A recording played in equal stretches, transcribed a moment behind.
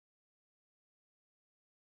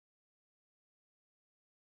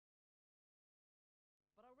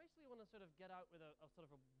sort of get out with a sort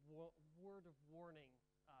of a word of warning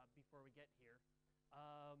before we get here.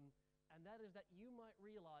 And that is that you might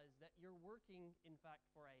realize that you're working, in fact,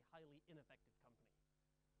 for a highly ineffective company.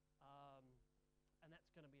 And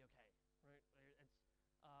that's going to be okay, right?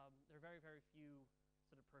 There are very, very few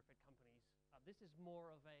sort of perfect companies. This is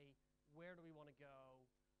more of a where do we want to go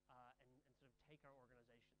and sort of take our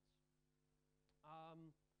organizations.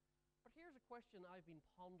 But here's a question I've been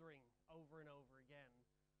pondering over and over again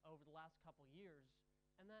over the last couple of years,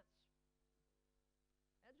 and that's,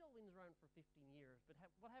 Agile been around for 15 years, but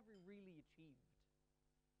what have we really achieved?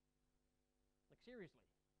 Like, seriously.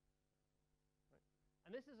 Right?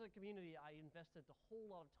 And this is a community I invested a whole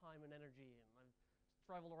lot of time and energy in. I've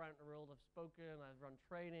traveled around the world, I've spoken, I've run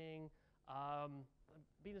training. I've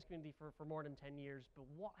been in this community for more than 10 years, but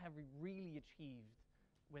what have we really achieved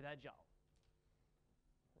with Agile?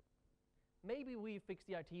 Maybe we've fixed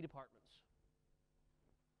the IT departments,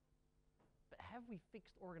 but have we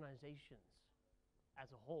fixed organizations as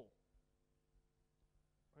a whole?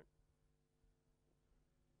 Right?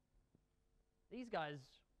 These guys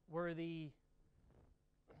were the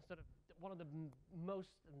sort of one of the most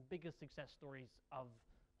and biggest success stories of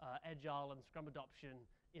Agile and Scrum adoption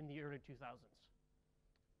in the early 2000s.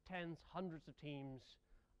 Tens, hundreds of teams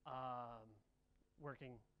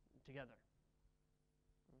working together.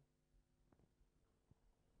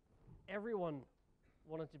 Everyone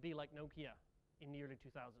wanted to be like Nokia in the early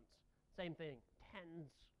 2000s. Same thing, tens,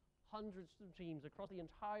 hundreds of teams across the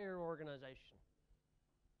entire organization.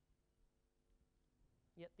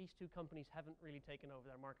 Yet these two companies haven't really taken over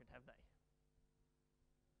their market, have they?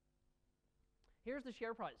 Here's the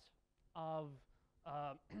share price of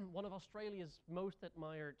one of Australia's most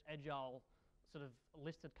admired Agile sort of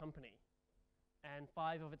listed company and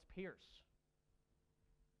 5 of its peers.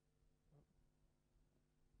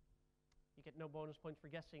 You get no bonus points for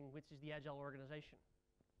guessing which is the Agile organization.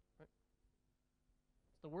 Right?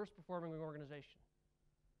 It's the worst performing organization.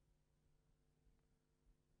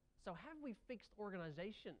 So have we fixed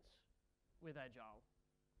organizations with Agile?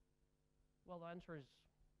 Well, the answer is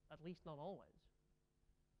at least not always.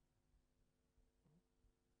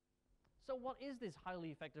 So what is this highly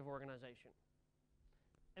effective organization?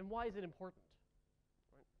 And why is it important?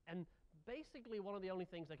 Right? And basically one of the only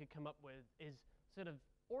things I could come up with is sort of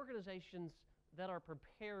organizations that are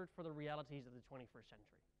prepared for the realities of the 21st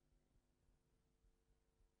century.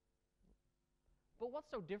 But what's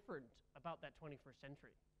so different about that 21st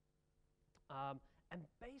century? And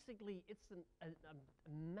basically, it's a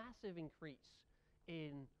massive increase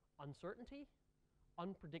in uncertainty,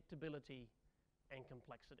 unpredictability, and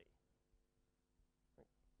complexity. Right?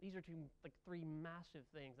 These are three massive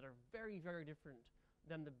things that are very, very different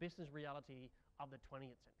than the business reality of the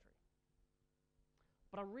 20th century.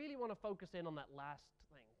 But I really want to focus in on that last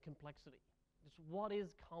thing, complexity. Just what is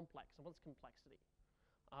complex and what's complexity?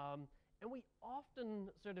 And we often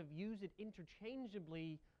sort of use it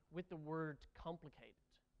interchangeably with the word complicated.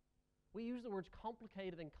 We use the words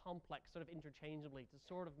complicated and complex sort of interchangeably to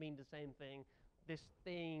sort of mean the same thing, this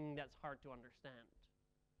thing that's hard to understand.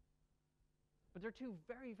 But they're two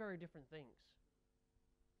very, very different things.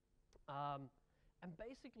 And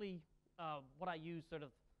basically, what I use sort of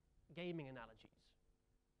gaming analogies.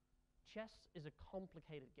 Chess is a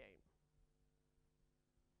complicated game.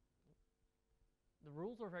 The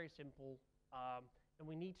rules are very simple, and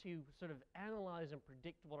we need to sort of analyze and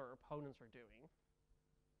predict what our opponents are doing.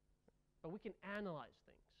 But we can analyze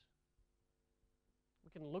things.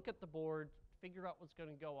 We can look at the board, figure out what's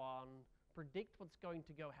going to go on, predict what's going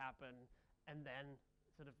to happen, and then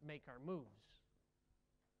sort of make our moves.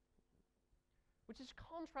 Which is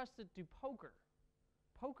contrasted to poker.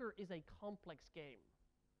 Poker is a complex game.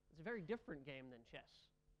 It's a very different game than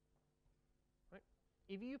chess. Right?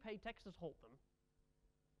 If you play Texas Hold'em,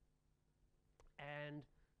 and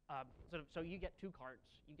so you get 2 cards.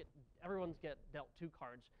 Everyone's dealt 2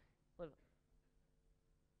 cards.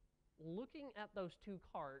 Looking at those 2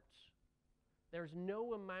 cards, there's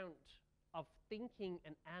no amount of thinking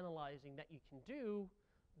and analyzing that you can do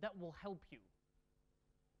that will help you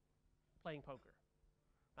playing poker.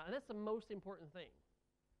 And that's the most important thing.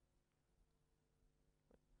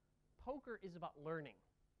 Poker is about learning,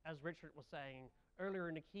 as Richard was saying earlier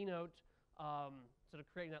in the keynote, sort of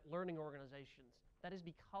creating that learning organizations. That is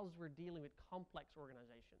because we're dealing with complex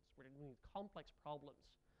organizations. We're dealing with complex problems.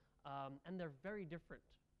 And they're very different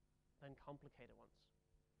than complicated ones.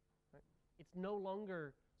 Right? It's no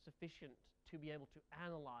longer sufficient to be able to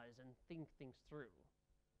analyze and think things through.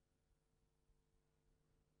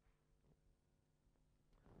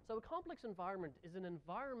 So a complex environment is an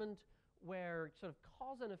environment where sort of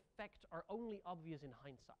cause and effect are only obvious in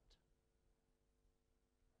hindsight.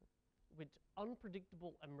 with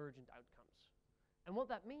unpredictable emergent outcomes. And what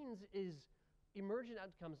that means is emergent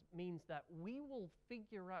outcomes means that we will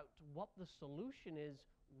figure out what the solution is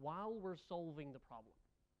while we're solving the problem.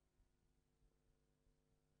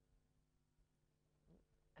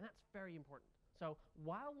 And that's very important. So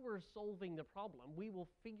while we're solving the problem, we will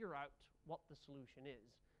figure out what the solution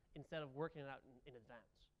is instead of working it out in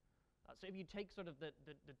advance. So if you take sort of the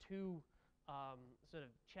two sort of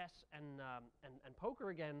chess and poker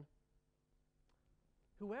again,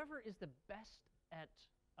 whoever is the best at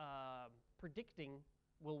predicting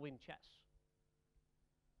will win chess.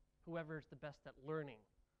 Whoever is the best at learning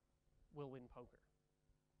will win poker.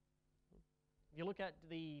 If you look at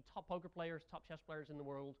the top poker players, top chess players in the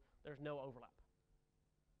world, there's no overlap.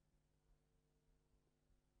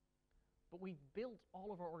 But we've built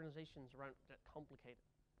all of our organizations around that complicated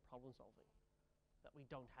problem solving that we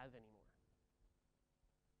don't have anymore.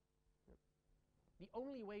 The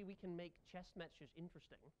only way we can make chess matches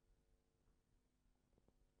interesting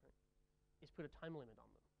is put a time limit on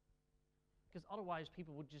them. Because otherwise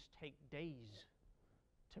people would just take days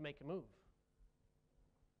to make a move.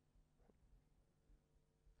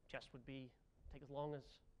 Chess would take as long as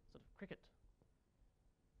sort of cricket.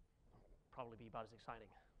 Probably be about as exciting.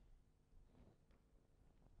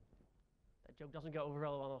 That joke doesn't go over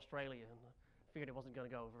very well in Australia, and I figured it wasn't going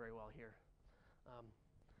to go over very well here.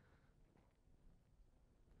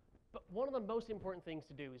 But one of the most important things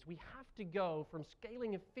to do is we have to go from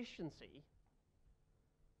scaling efficiency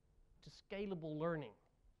to scalable learning.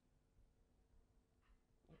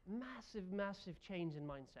 Massive, massive change in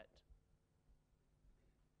mindset.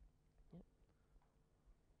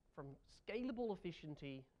 From scalable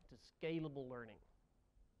efficiency to scalable learning.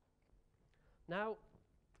 Now,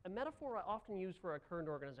 a metaphor I often use for our current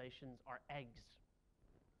organizations are eggs.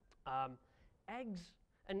 Eggs,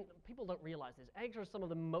 and people don't realize this, eggs are some of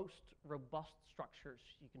the most robust structures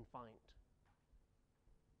you can find.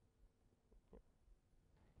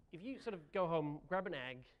 If you sort of go home, grab an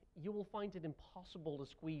egg, you will find it impossible to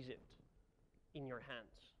squeeze it in your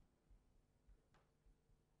hands.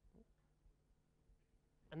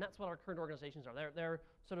 And that's what our current organizations are. They're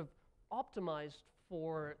sort of optimized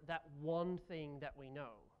for that one thing that we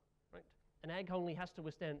know, right? An egg only has to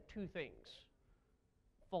withstand two things: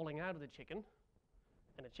 falling out of the chicken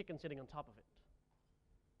and a chicken sitting on top of it,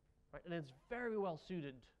 right? And it's very well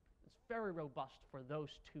suited, it's very robust for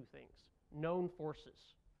those two things, known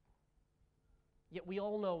forces. Yet we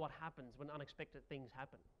all know what happens when unexpected things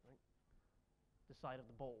happen, right? The side of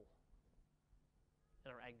the bowl,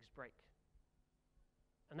 and our eggs break.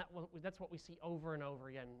 And that's what we see over and over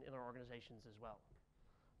again in our organizations as well.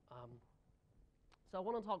 So I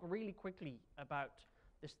want to talk really quickly about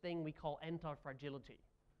this thing we call anti-fragility.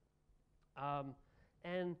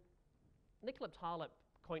 And Nicola Taleb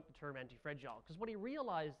coined the term anti-fragile because what he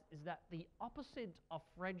realized is that the opposite of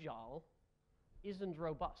fragile isn't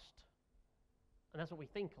robust. And that's what we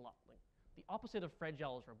think a lot. Like, the opposite of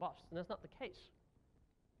fragile is robust, and that's not the case.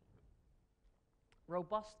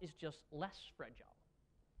 Robust is just less fragile.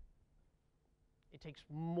 It takes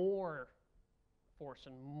more force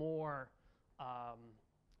and more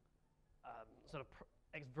sort of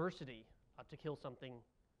adversity to kill something,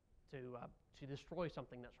 to destroy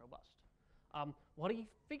something that's robust. What he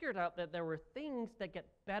figured out that there were things that get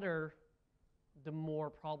better the more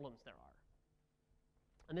problems there are.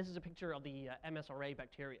 And this is a picture of the MSRA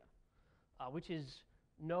bacteria, which is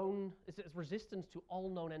known, it's resistant to all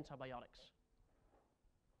known antibiotics.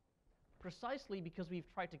 Precisely because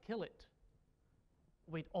we've tried to kill it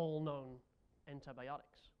with all known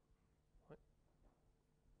antibiotics. Right?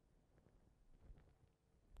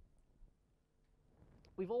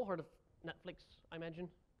 We've all heard of Netflix, I imagine.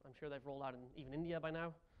 I'm sure they've rolled out in even India by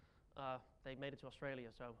now. They've made it to Australia,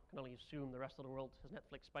 so I can only assume the rest of the world has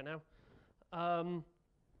Netflix by now.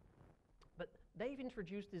 But they've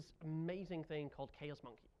introduced this amazing thing called chaos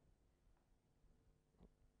monkey.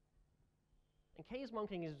 And chaos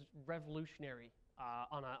monkeying is revolutionary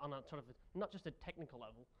on a sort of, not just a technical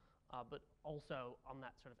level, but also on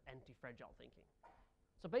that sort of anti-fragile thinking.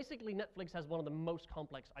 So basically, Netflix has one of the most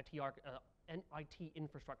complex IT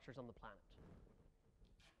infrastructures on the planet.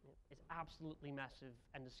 It's absolutely massive,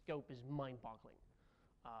 and the scope is mind-boggling.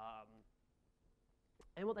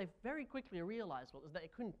 And what they very quickly realized was that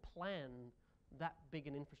it couldn't plan that big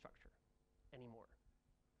an infrastructure anymore.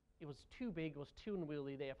 It was too big, it was too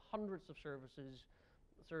unwieldy. They have hundreds of services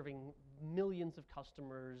serving millions of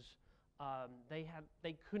customers. They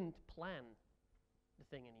couldn't plan the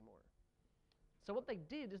thing anymore. So what they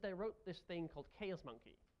did is they wrote this thing called Chaos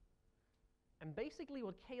Monkey. And basically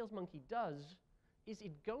what Chaos Monkey does is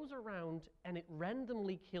it goes around and it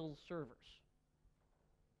randomly kills servers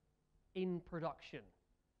in production.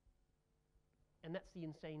 And that's the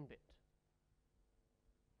insane bit.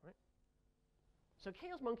 Right? So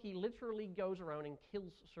Chaos Monkey literally goes around and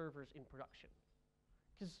kills servers in production.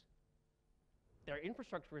 Because their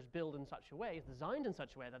infrastructure is built in such a way, is designed in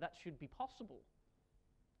such a way that that should be possible.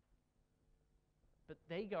 But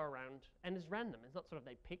they go around, and it's random. It's not sort of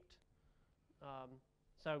they picked.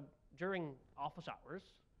 So during office hours,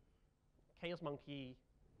 Chaos Monkey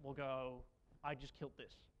will go, I just killed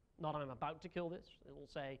this. Not I'm about to kill this. It will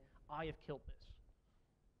say, I have killed this.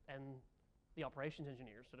 And the operations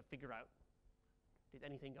engineers sort of figure out, did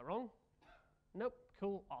anything go wrong? Nope,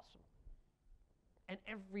 cool, awesome. And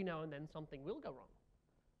every now and then something will go wrong.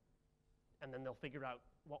 And then they'll figure out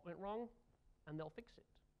what went wrong, and they'll fix it.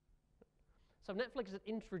 So Netflix has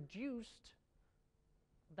introduced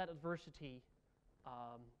that adversity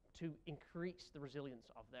to increase the resilience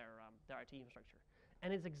of their IT infrastructure.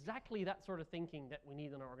 And it's exactly that sort of thinking that we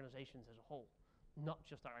need in our organizations as a whole, not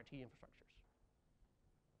just our IT infrastructures.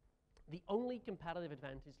 The only competitive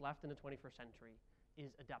advantage left in the 21st century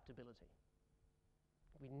is adaptability.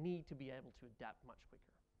 We need to be able to adapt much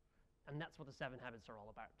quicker. And that's what the 7 Habits are all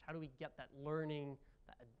about. How do we get that learning,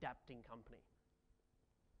 that adapting company?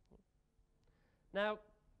 Now,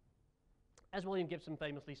 as William Gibson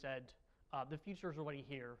famously said, the future is already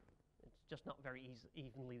here. It's just not very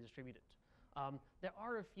evenly distributed. There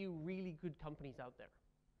are a few really good companies out there.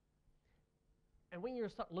 And when you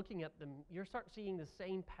start looking at them, you start seeing the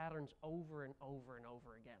same patterns over and over and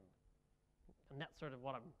over again. And that's sort of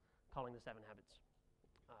what I'm calling the 7 Habits.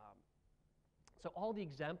 So all the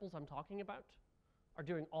examples I'm talking about are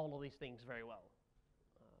doing all of these things very well.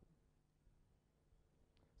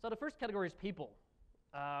 So the first category is people.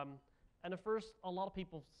 And at first, a lot of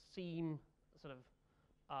people seem sort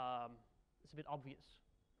of, it's a bit obvious.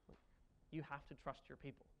 You have to trust your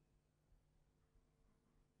people.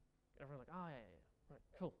 Everyone's like, oh, yeah, right,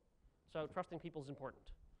 cool. So trusting people is important.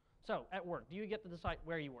 So at work, do you get to decide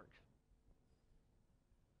where you work?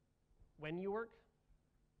 When you work?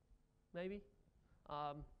 Maybe?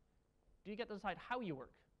 Do you get to decide how you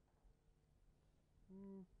work?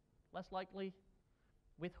 Less likely.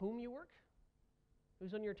 With whom you work?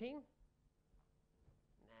 Who's on your team?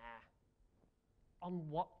 Nah. On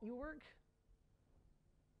what you work?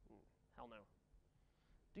 Hell no.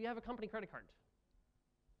 Do you have a company credit card?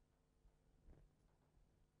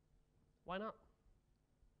 Why not?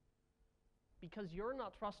 Because you're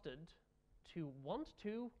not trusted to want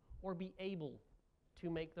to or be able to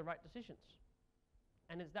make the right decisions.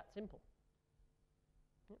 And it's that simple.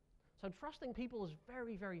 So trusting people is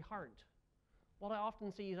very, very hard. What I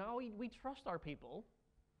often see is, oh, we trust our people,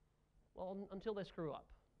 well, until they screw up.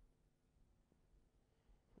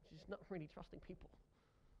 Which is not really trusting people.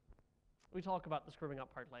 We talk about the screwing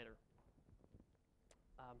up part later.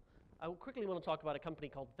 I quickly want to talk about a company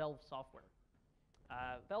called Valve Software.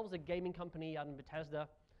 Valve is a gaming company out in Bethesda,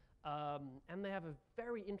 and they have a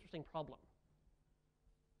very interesting problem.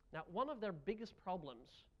 Now, one of their biggest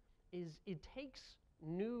problems is it takes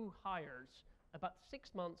new hires about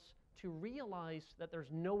 6 months to realize that there's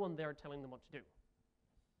no one there telling them what to do.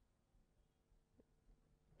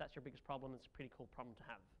 That's your biggest problem. It's a pretty cool problem to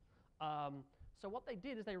have. So what they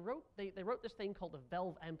did is they wrote this thing called the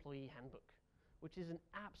Valve Employee Handbook, which is an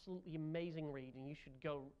absolutely amazing read, and you should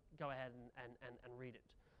go ahead and read it.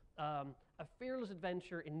 A fearless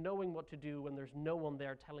adventure in knowing what to do when there's no one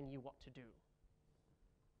there telling you what to do.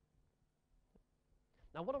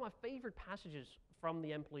 Now, one of my favorite passages from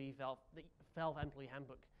the Valve Employee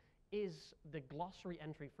Handbook is the glossary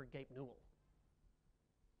entry for Gabe Newell,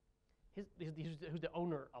 who's the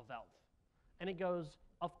owner of Valve. And it goes,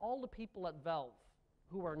 of all the people at Valve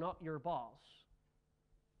who are not your boss,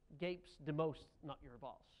 Gabe's the most not your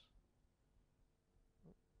boss,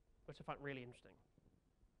 which I find really interesting.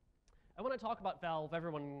 And when I talk about Valve,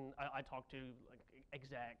 everyone I talk to, like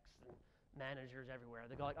execs and managers everywhere,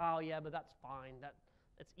 they go like, oh yeah, but that's fine.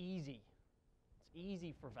 It's easy. It's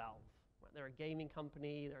easy for Valve. Right? They're a gaming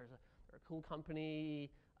company. They're a cool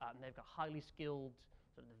company. And they've got highly skilled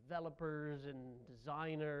sort of developers and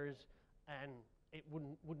designers, and it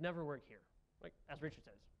would never work here. Like as Richard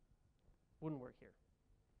says, wouldn't work here.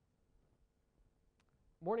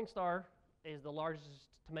 Morningstar is the largest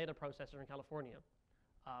tomato processor in California,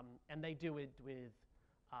 and they do it with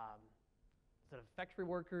sort of factory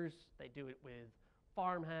workers. They do it with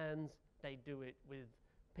farmhands. They do it with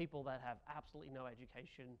people that have absolutely no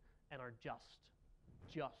education and are just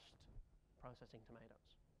processing tomatoes.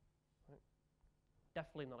 Right?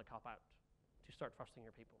 Definitely not a cop-out to start trusting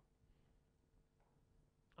your people.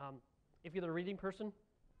 If you're the reading person,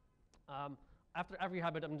 after every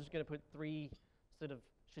habit, I'm just going to put 3 sort of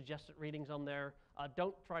suggested readings on there.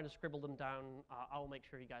 Don't try to scribble them down. I'll make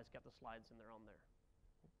sure you guys get the slides and they're on there.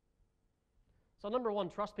 So number 1,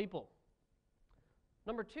 trust people.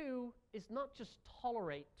 Number 2 is not just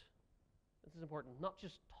tolerate. This is important. Not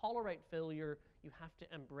just tolerate failure. You have to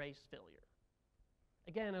embrace failure.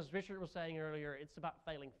 Again, as Richard was saying earlier, it's about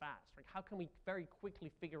failing fast. Like, how can we very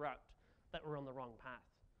quickly figure out that we're on the wrong path?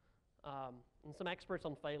 And some experts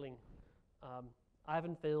on failing. I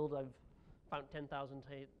haven't failed. I've found 10,000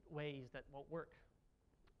 ways that won't work.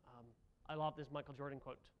 I love this Michael Jordan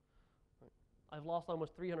quote. I've lost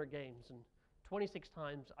almost 300 games, and 26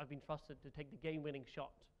 times I've been trusted to take the game-winning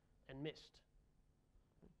shot and missed.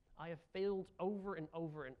 I have failed over and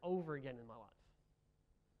over and over again in my life.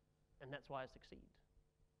 And that's why I succeed.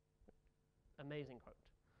 Amazing quote.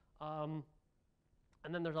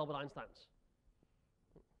 And then there's Albert Einstein's.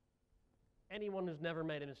 Anyone who's never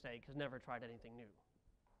made a mistake has never tried anything new.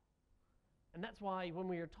 And that's why when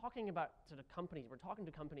we are talking about sort of companies, we're talking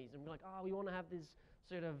to companies and we're like, oh, we want to have this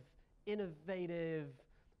sort of innovative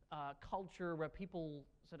culture where people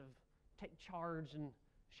sort of take charge and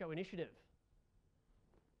show initiative.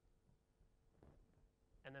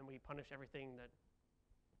 And then we punish everything that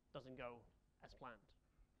doesn't go as planned.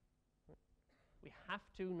 We have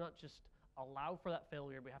to not just allow for that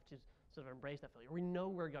failure, we have to sort of embrace that failure. We know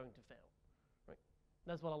we're going to fail. Right?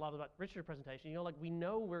 That's what I love about Richard's presentation. You know, like we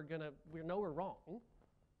know we're wrong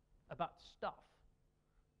about stuff.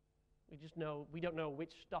 We just know we don't know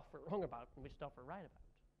which stuff we're wrong about and which stuff we're right about.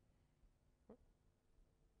 Right?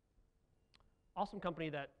 Awesome company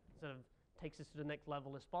that sort of takes this to the next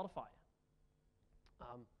level is Spotify.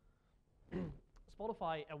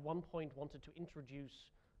 Spotify at one point wanted to introduce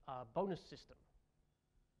a bonus system,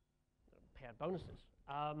 paid bonuses.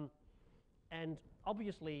 And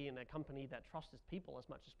obviously in a company that trusts its people as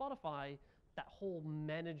much as Spotify, that whole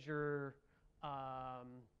manager,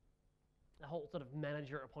 the whole sort of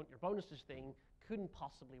manager appoint your bonuses thing couldn't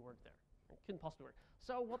possibly work there. It couldn't possibly work.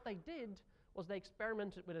 So what they did was they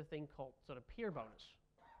experimented with a thing called sort of peer bonus.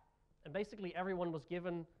 And basically everyone was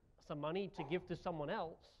given some money to give to someone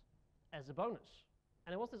else as a bonus.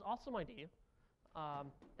 And it was this awesome idea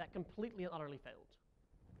that completely and utterly failed.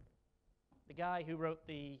 The guy who wrote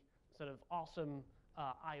the sort of awesome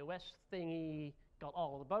iOS thingy got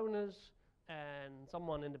all of the bonus, and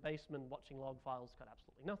someone in the basement watching log files got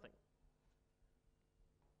absolutely nothing.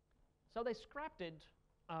 So they scrapped it,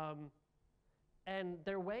 and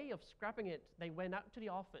their way of scrapping it, they went out to the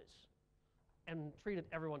office and treated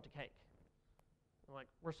everyone to cake. They're like,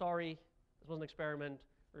 we're sorry, this was an experiment.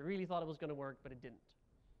 We really thought it was going to work, but it didn't.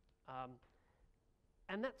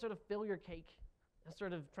 And that sort of failure cake has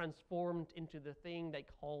sort of transformed into the thing they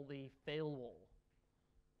call the fail wall.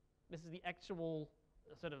 This is the actual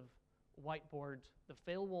sort of whiteboard, the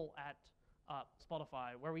fail wall at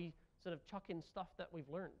Spotify, where we sort of chuck in stuff that we've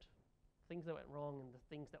learned, things that went wrong and the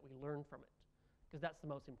things that we learned from it, because that's the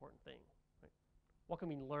most important thing. Right? What can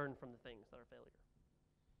we learn from the things that are failure?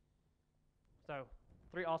 So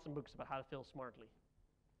 3 awesome books about how to fail smartly.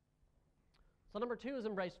 So number 2 is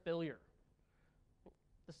embrace failure.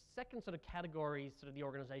 The second sort of category is sort of the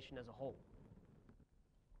organization as a whole.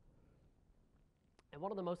 And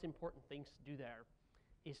one of the most important things to do there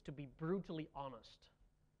is to be brutally honest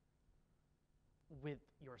with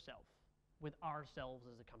yourself, with ourselves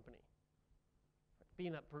as a company.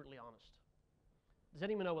 Being that brutally honest. Does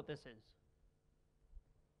anyone know what this is?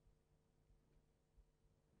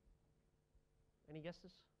 Any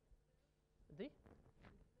guesses? D?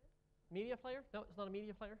 Media player? No, it's not a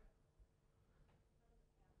media player.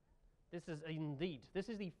 This is indeed. This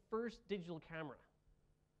is the first digital camera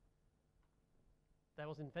that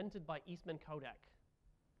was invented by Eastman Kodak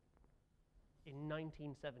in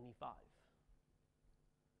 1975.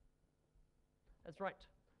 That's right.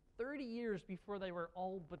 30 years before they were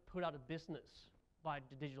all but put out of business by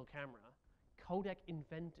the digital camera, Kodak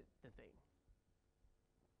invented the thing,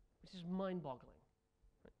 which is mind-boggling.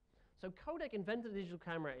 Right? So Kodak invented the digital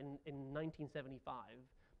camera in 1975,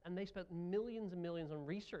 and they spent millions and millions on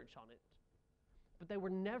research on it, but they were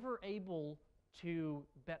never able to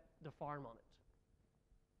bet the farm on it.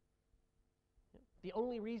 The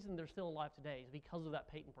only reason they're still alive today is because of that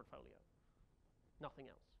patent portfolio, nothing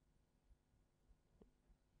else.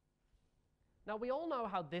 Now, we all know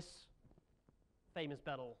how this famous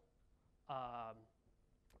battle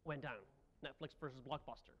went down, Netflix versus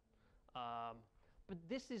Blockbuster. But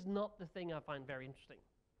this is not the thing I find very interesting.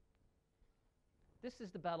 This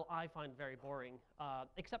is the battle I find very boring,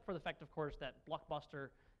 except for the fact, of course, that Blockbuster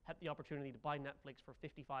had the opportunity to buy Netflix for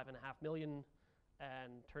 $55.5 million,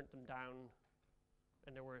 and turned them down,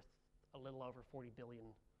 and they're worth a little over 40 billion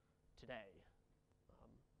today.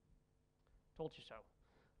 Told you so.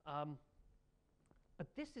 But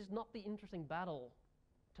this is not the interesting battle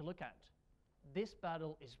to look at. This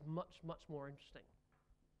battle is much, much more interesting.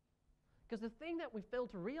 Because the thing that we fail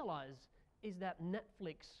to realize is that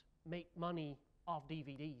Netflix made money off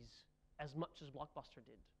DVDs as much as Blockbuster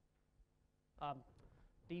did.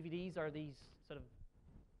 DVDs are these sort of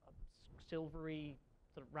silvery,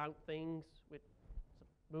 sort of round things with sort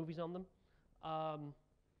of movies on them.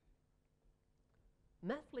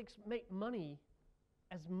 Netflix made money,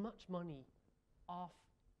 as much money off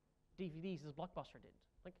DVDs as Blockbuster did.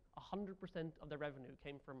 Like 100% of their revenue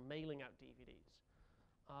came from mailing out DVDs.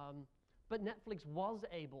 But Netflix was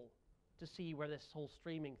able to see where this whole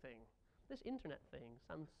streaming thing, this internet thing,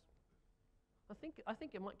 sounds. I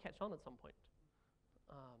think it might catch on at some point.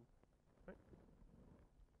 Right?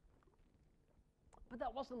 But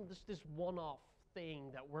that wasn't just this one-off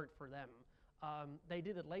thing that worked for them. They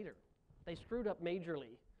did it later. They screwed up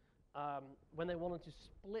majorly when they wanted to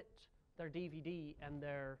split their DVD and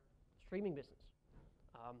their streaming business.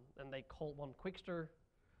 And they called one Quickster,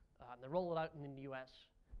 and they rolled it out in the US,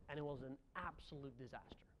 and it was an absolute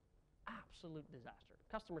disaster. Absolute disaster.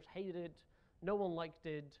 Customers hated it, no one liked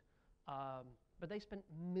it, but they spent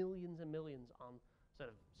millions and millions on sort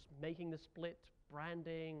of making the split,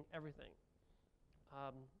 branding, everything.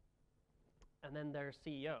 And then their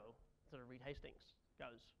CEO, sort of Reed Hastings,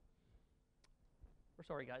 goes, "We're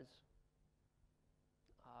sorry, guys.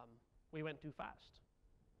 We went too fast.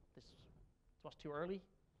 This was too early.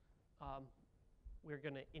 We're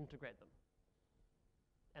going to integrate them."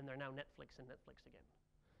 And they're now Netflix and Netflix again.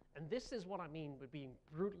 And this is what I mean with being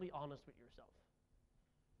brutally honest with yourself.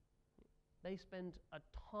 They spend a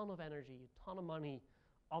ton of energy, a ton of money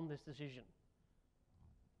on this decision.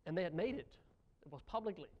 And they had made it. It was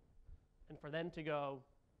publicly. And for them to go,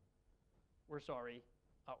 "We're sorry,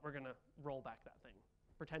 we're going to roll back that thing.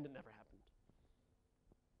 Pretend it never happened."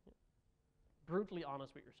 Yeah. Brutally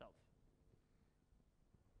honest with yourself.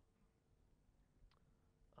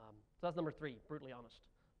 So that's number 3, brutally honest.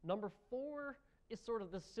 Number 4 is sort of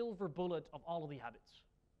the silver bullet of all of the habits.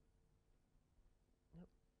 Yep.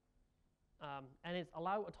 And it's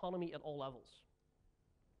allow autonomy at all levels.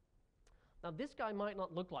 Now this guy might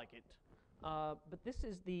not look like it, but this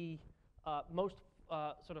is the most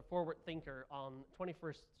sort of forward thinker on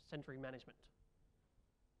 21st century management.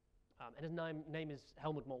 And his name is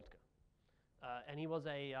Helmut Moltke. And he was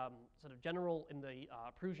a sort of general in the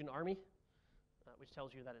Prussian army, which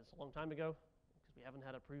tells you that it's a long time ago, because we haven't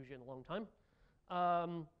had a Prussia in a long time.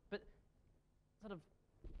 But sort of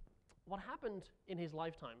what happened in his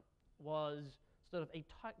lifetime was sort of a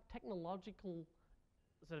technological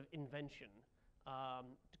sort of invention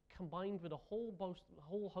combined with a whole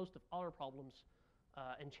host of other problems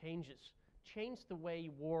and changes, changed the way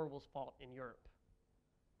war was fought in Europe.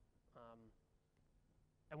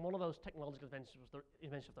 And one of those technological inventions was the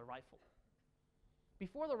invention of the rifle.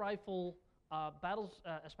 Before the rifle, battles,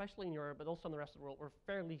 especially in Europe, but also in the rest of the world, were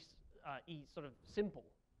fairly sort of simple.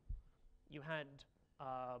 You had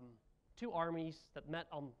 2 armies that met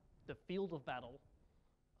on the field of battle,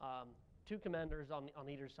 2 commanders on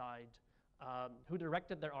either side, who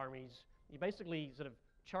directed their armies. You basically sort of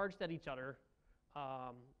charged at each other,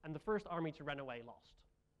 and the first army to run away lost.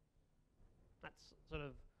 That's sort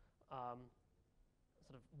of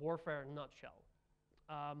warfare in a nutshell.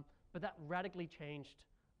 But that radically changed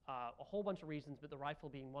a whole bunch of reasons, but the rifle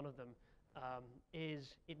being one of them,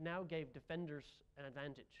 is it now gave defenders an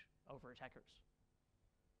advantage over attackers.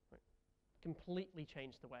 Right? Completely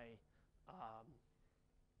changed the way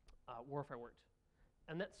warfare worked.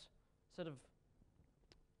 And that's sort of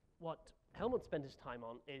what Helmut spent his time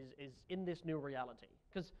on, is in this new reality.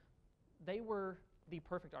 Because they were the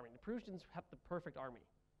perfect army. The Prussians had the perfect army.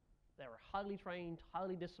 They were highly trained,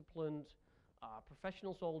 highly disciplined,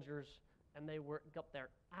 professional soldiers, and they got their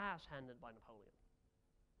ass handed by Napoleon.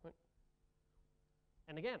 Right?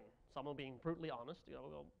 And again, someone being brutally honest,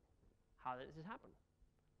 well, how did this happen?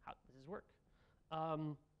 How does this work?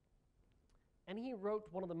 And he wrote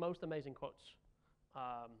one of the most amazing quotes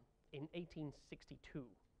in 1862,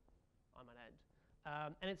 I might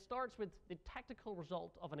add. And it starts with, "The tactical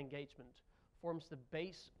result of an engagement forms the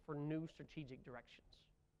base for new strategic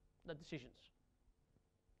decisions.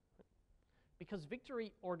 Because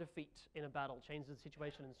victory or defeat in a battle changes the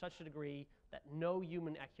situation in such a degree that no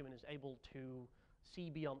human acumen is able to see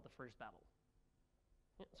beyond the first battle."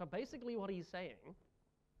 So basically what he's saying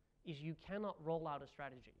is you cannot roll out a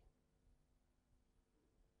strategy.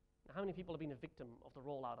 Now, how many people have been a victim of the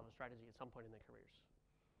rollout of a strategy at some point in their careers?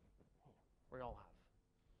 We all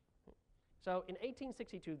have. So in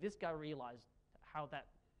 1862, this guy realized how that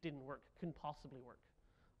didn't work, couldn't possibly work.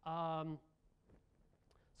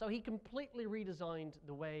 So he completely redesigned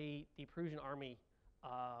the way the Prussian army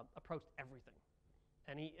approached everything.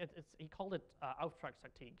 And he called it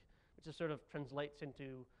Auftragstaktik, which is sort of translates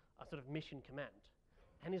into a sort of mission command.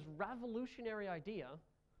 And his revolutionary idea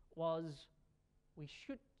was we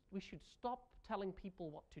should stop telling people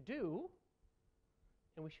what to do,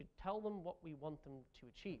 and we should tell them what we want them to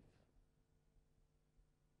achieve.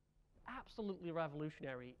 Absolutely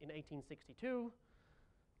revolutionary in 1862,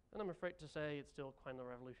 and I'm afraid to say it's still kind of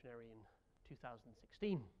revolutionary in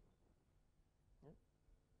 2016. Yeah.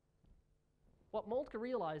 What Moltke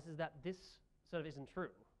realized is that this sort of isn't true,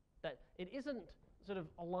 that it isn't sort of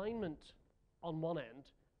alignment on one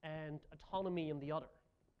end and autonomy on the other.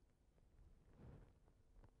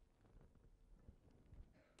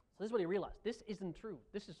 So this is what he realized. This isn't true.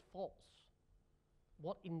 This is false.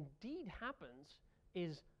 What indeed happens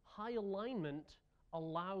is high alignment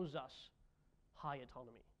allows us high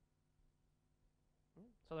autonomy.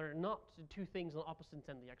 So they're not two things on opposite ends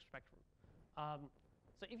of the spectrum.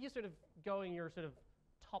 So if you sort of go in your sort of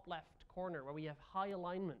top left corner where we have high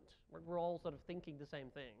alignment, where we're all sort of thinking the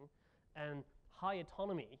same thing, and high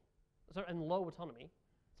autonomy, and low autonomy.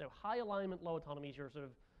 So high alignment, low autonomy is your sort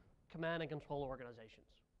of command and control organizations.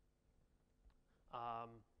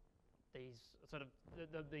 These sort of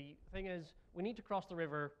the thing is, we need to cross the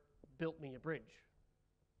river, build me a bridge.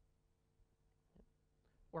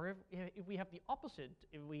 Or if we have the opposite,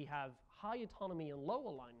 if we have high autonomy and low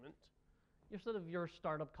alignment, you're sort of your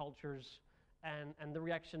startup cultures, and the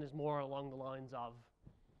reaction is more along the lines of,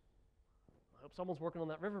 I hope someone's working on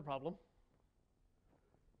that river problem.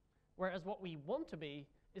 Whereas what we want to be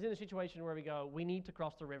is in a situation where we go, we need to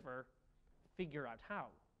cross the river, figure out how.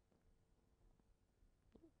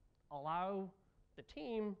 Allow the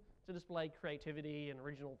team to display creativity and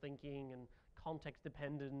original thinking and context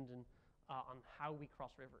dependent and on how we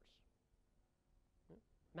cross rivers.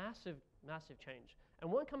 Massive, massive change. And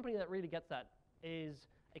one company that really gets that is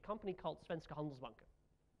a company called Svenska Handelsbanken,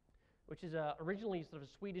 which is originally sort of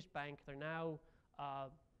a Swedish bank. They're now,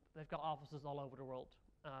 they've got offices all over the world.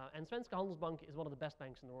 And Svenska Handelsbanken is one of the best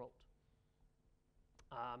banks in the world.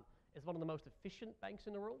 It's one of the most efficient banks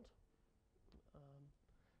in the world.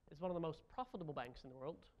 It's one of the most profitable banks in the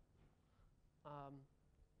world.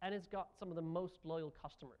 And it's got some of the most loyal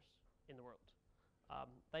customers in the world.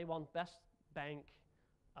 They won Best Bank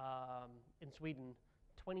in Sweden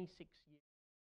 26 years.